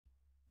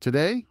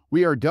Today,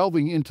 we are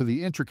delving into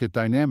the intricate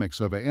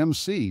dynamics of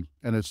AMC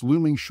and its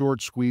looming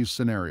short squeeze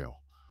scenario.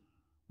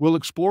 We'll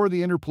explore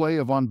the interplay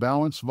of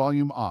on-balance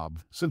volume OBV,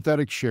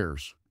 synthetic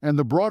shares, and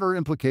the broader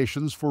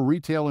implications for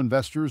retail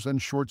investors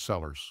and short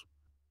sellers.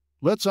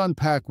 Let's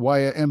unpack why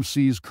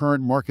AMC's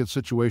current market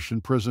situation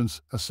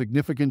presents a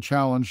significant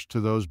challenge to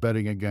those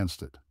betting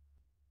against it.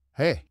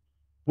 Hey,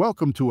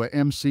 welcome to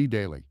AMC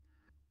Daily.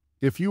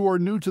 If you are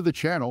new to the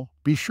channel,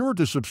 be sure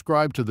to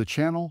subscribe to the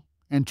channel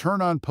and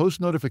turn on post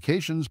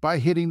notifications by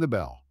hitting the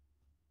bell,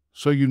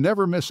 so you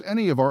never miss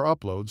any of our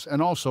uploads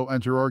and also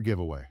enter our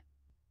giveaway.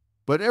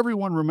 But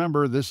everyone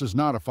remember, this is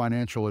not a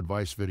financial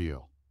advice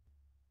video.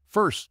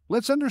 First,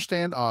 let's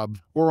understand OBV,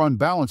 or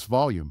on-balance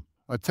volume,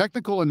 a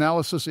technical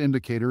analysis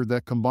indicator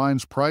that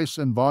combines price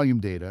and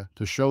volume data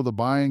to show the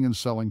buying and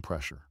selling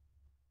pressure.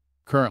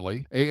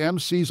 Currently,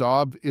 AMC's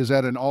OBV is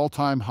at an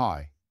all-time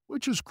high,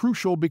 which is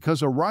crucial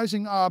because a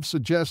rising OBV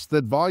suggests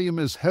that volume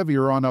is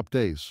heavier on up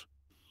days.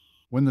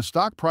 When the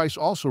stock price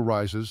also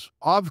rises,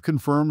 OBV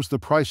confirms the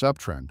price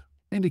uptrend,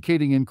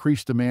 indicating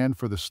increased demand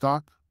for the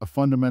stock, a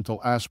fundamental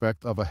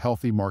aspect of a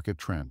healthy market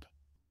trend.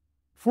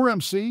 For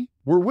AMC,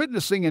 we're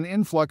witnessing an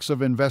influx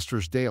of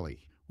investors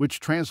daily, which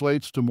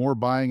translates to more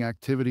buying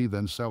activity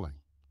than selling.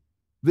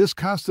 This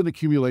constant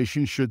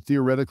accumulation should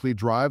theoretically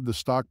drive the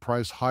stock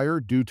price higher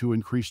due to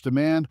increased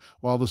demand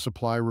while the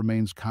supply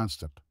remains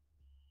constant,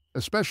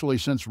 especially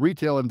since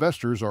retail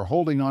investors are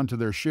holding on to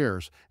their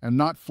shares and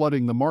not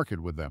flooding the market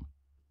with them.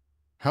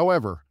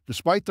 However,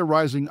 despite the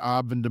rising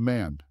OBV and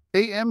demand,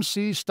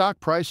 AMC's stock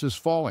price is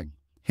falling,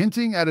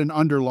 hinting at an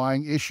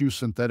underlying issue: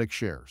 synthetic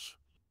shares.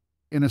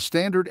 In a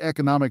standard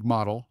economic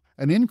model,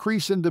 an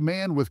increase in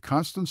demand with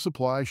constant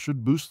supply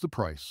should boost the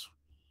price.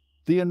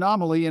 The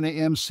anomaly in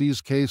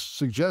AMC's case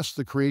suggests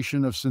the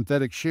creation of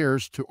synthetic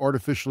shares to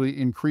artificially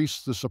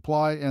increase the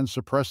supply and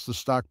suppress the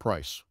stock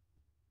price.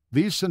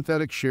 These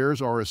synthetic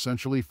shares are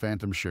essentially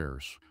phantom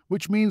shares,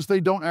 which means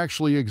they don't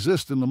actually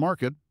exist in the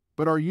market,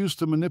 but are used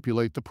to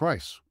manipulate the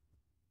price.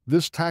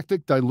 This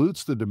tactic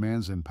dilutes the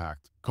demand's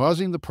impact,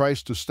 causing the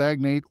price to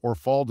stagnate or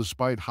fall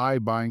despite high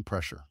buying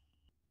pressure.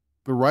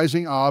 The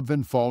rising OBV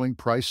and falling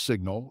price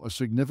signal a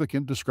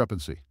significant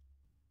discrepancy.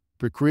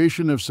 The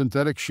creation of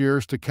synthetic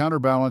shares to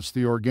counterbalance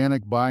the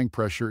organic buying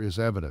pressure is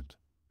evident,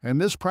 and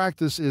this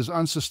practice is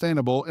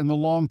unsustainable in the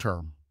long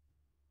term.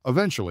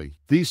 Eventually,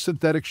 these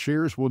synthetic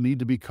shares will need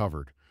to be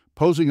covered,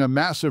 posing a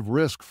massive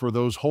risk for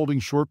those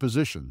holding short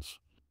positions.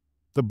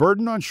 The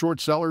burden on short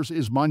sellers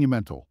is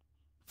monumental.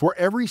 For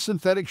every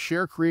synthetic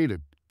share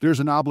created, there's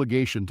an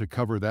obligation to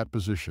cover that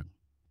position.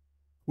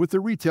 With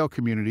the retail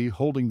community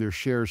holding their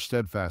shares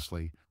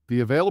steadfastly, the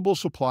available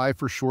supply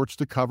for shorts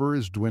to cover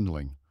is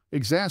dwindling,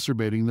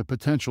 exacerbating the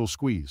potential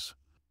squeeze.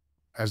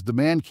 As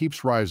demand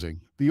keeps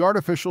rising, the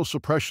artificial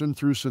suppression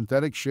through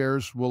synthetic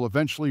shares will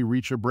eventually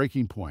reach a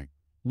breaking point,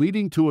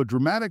 leading to a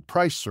dramatic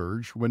price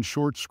surge when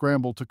shorts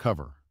scramble to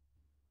cover.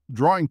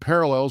 Drawing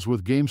parallels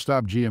with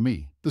GameStop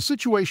GME, the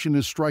situation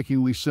is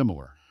strikingly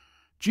similar.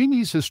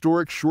 GME's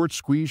historic short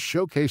squeeze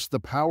showcased the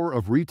power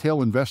of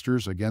retail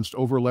investors against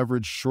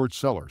over-leveraged short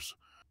sellers.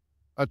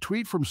 A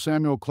tweet from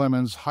Samuel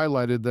Clemens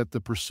highlighted that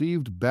the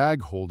perceived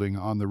bag holding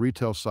on the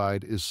retail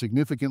side is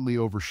significantly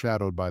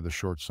overshadowed by the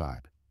short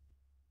side.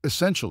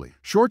 Essentially,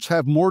 shorts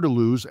have more to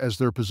lose as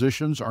their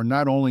positions are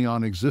not only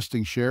on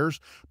existing shares,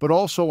 but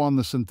also on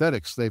the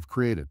synthetics they've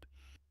created.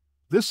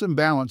 This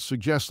imbalance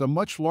suggests a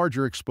much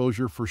larger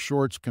exposure for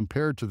shorts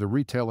compared to the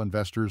retail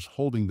investors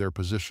holding their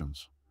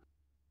positions.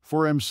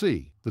 For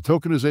AMC, the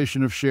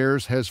tokenization of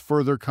shares has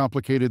further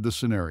complicated the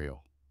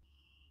scenario.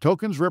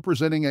 Tokens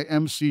representing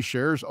AMC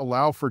shares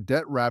allow for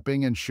debt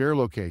wrapping and share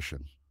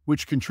location,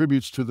 which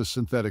contributes to the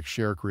synthetic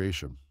share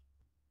creation.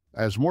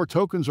 As more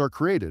tokens are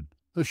created,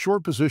 the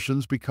short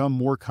positions become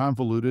more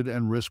convoluted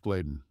and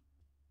risk-laden.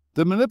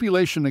 The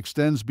manipulation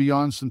extends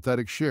beyond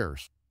synthetic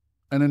shares.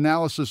 An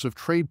analysis of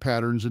trade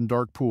patterns in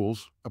dark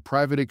pools, a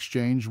private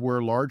exchange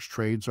where large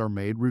trades are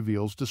made,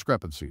 reveals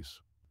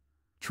discrepancies.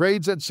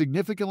 Trades at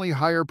significantly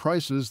higher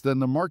prices than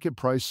the market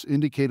price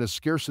indicate a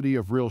scarcity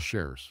of real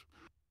shares.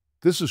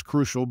 This is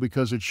crucial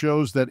because it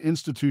shows that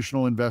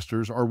institutional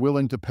investors are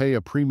willing to pay a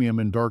premium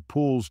in dark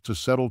pools to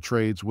settle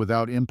trades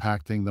without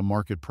impacting the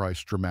market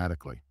price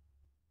dramatically.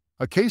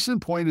 A case in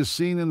point is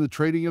seen in the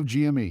trading of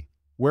GME,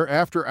 where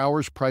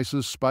after-hours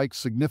prices spiked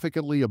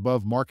significantly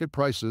above market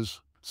prices,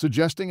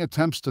 suggesting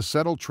attempts to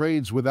settle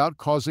trades without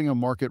causing a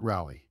market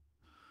rally.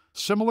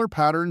 Similar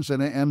patterns in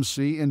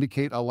AMC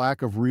indicate a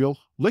lack of real,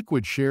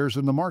 liquid shares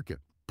in the market,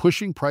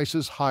 pushing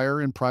prices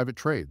higher in private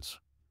trades.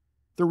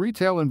 The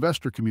retail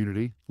investor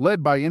community,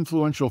 led by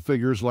influential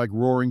figures like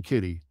Roaring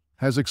Kitty,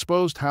 has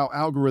exposed how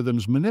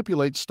algorithms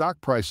manipulate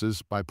stock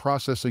prices by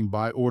processing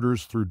buy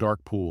orders through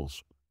dark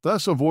pools,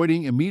 thus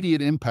avoiding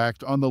immediate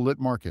impact on the lit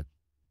market.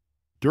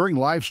 During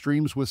live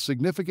streams with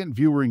significant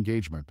viewer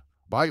engagement,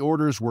 buy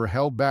orders were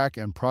held back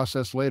and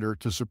processed later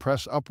to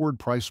suppress upward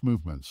price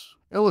movements,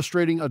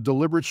 illustrating a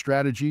deliberate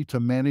strategy to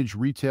manage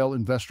retail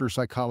investor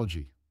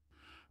psychology.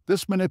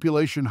 This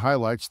manipulation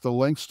highlights the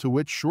lengths to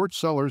which short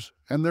sellers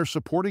and their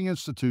supporting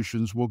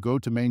institutions will go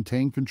to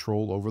maintain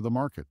control over the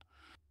market.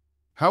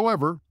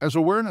 However, as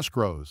awareness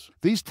grows,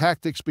 these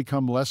tactics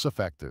become less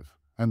effective,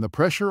 and the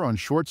pressure on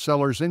short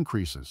sellers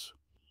increases.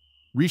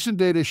 Recent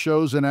data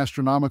shows an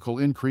astronomical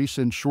increase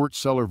in short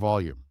seller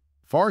volume,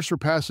 far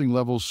surpassing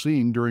levels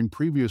seen during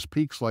previous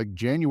peaks like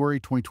January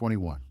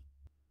 2021.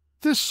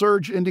 This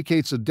surge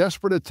indicates a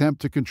desperate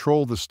attempt to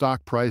control the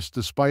stock price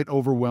despite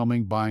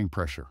overwhelming buying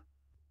pressure.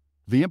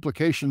 The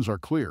implications are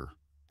clear.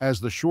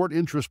 As the short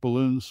interest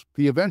balloons,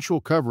 the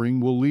eventual covering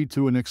will lead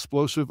to an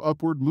explosive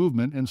upward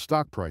movement in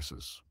stock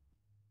prices.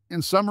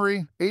 In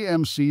summary,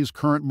 AMC's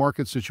current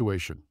market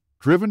situation,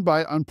 driven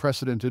by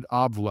unprecedented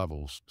OBV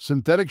levels,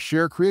 synthetic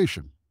share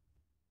creation,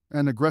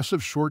 and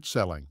aggressive short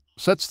selling,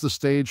 sets the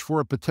stage for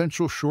a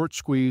potential short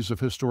squeeze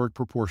of historic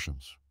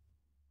proportions.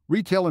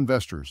 Retail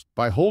investors,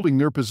 by holding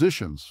their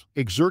positions,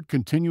 exert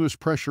continuous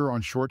pressure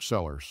on short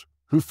sellers,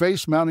 who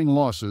face mounting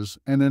losses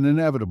and an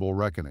inevitable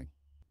reckoning.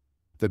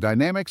 The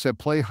dynamics at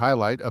play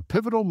highlight a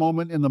pivotal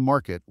moment in the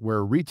market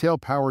where retail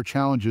power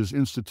challenges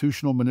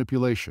institutional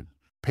manipulation,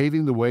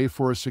 paving the way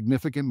for a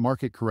significant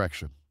market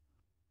correction.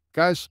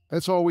 Guys,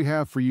 that's all we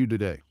have for you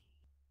today.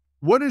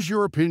 What is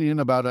your opinion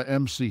about a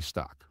AMC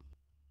stock?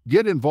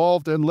 Get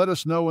involved and let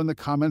us know in the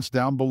comments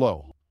down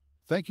below.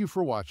 Thank you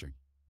for watching.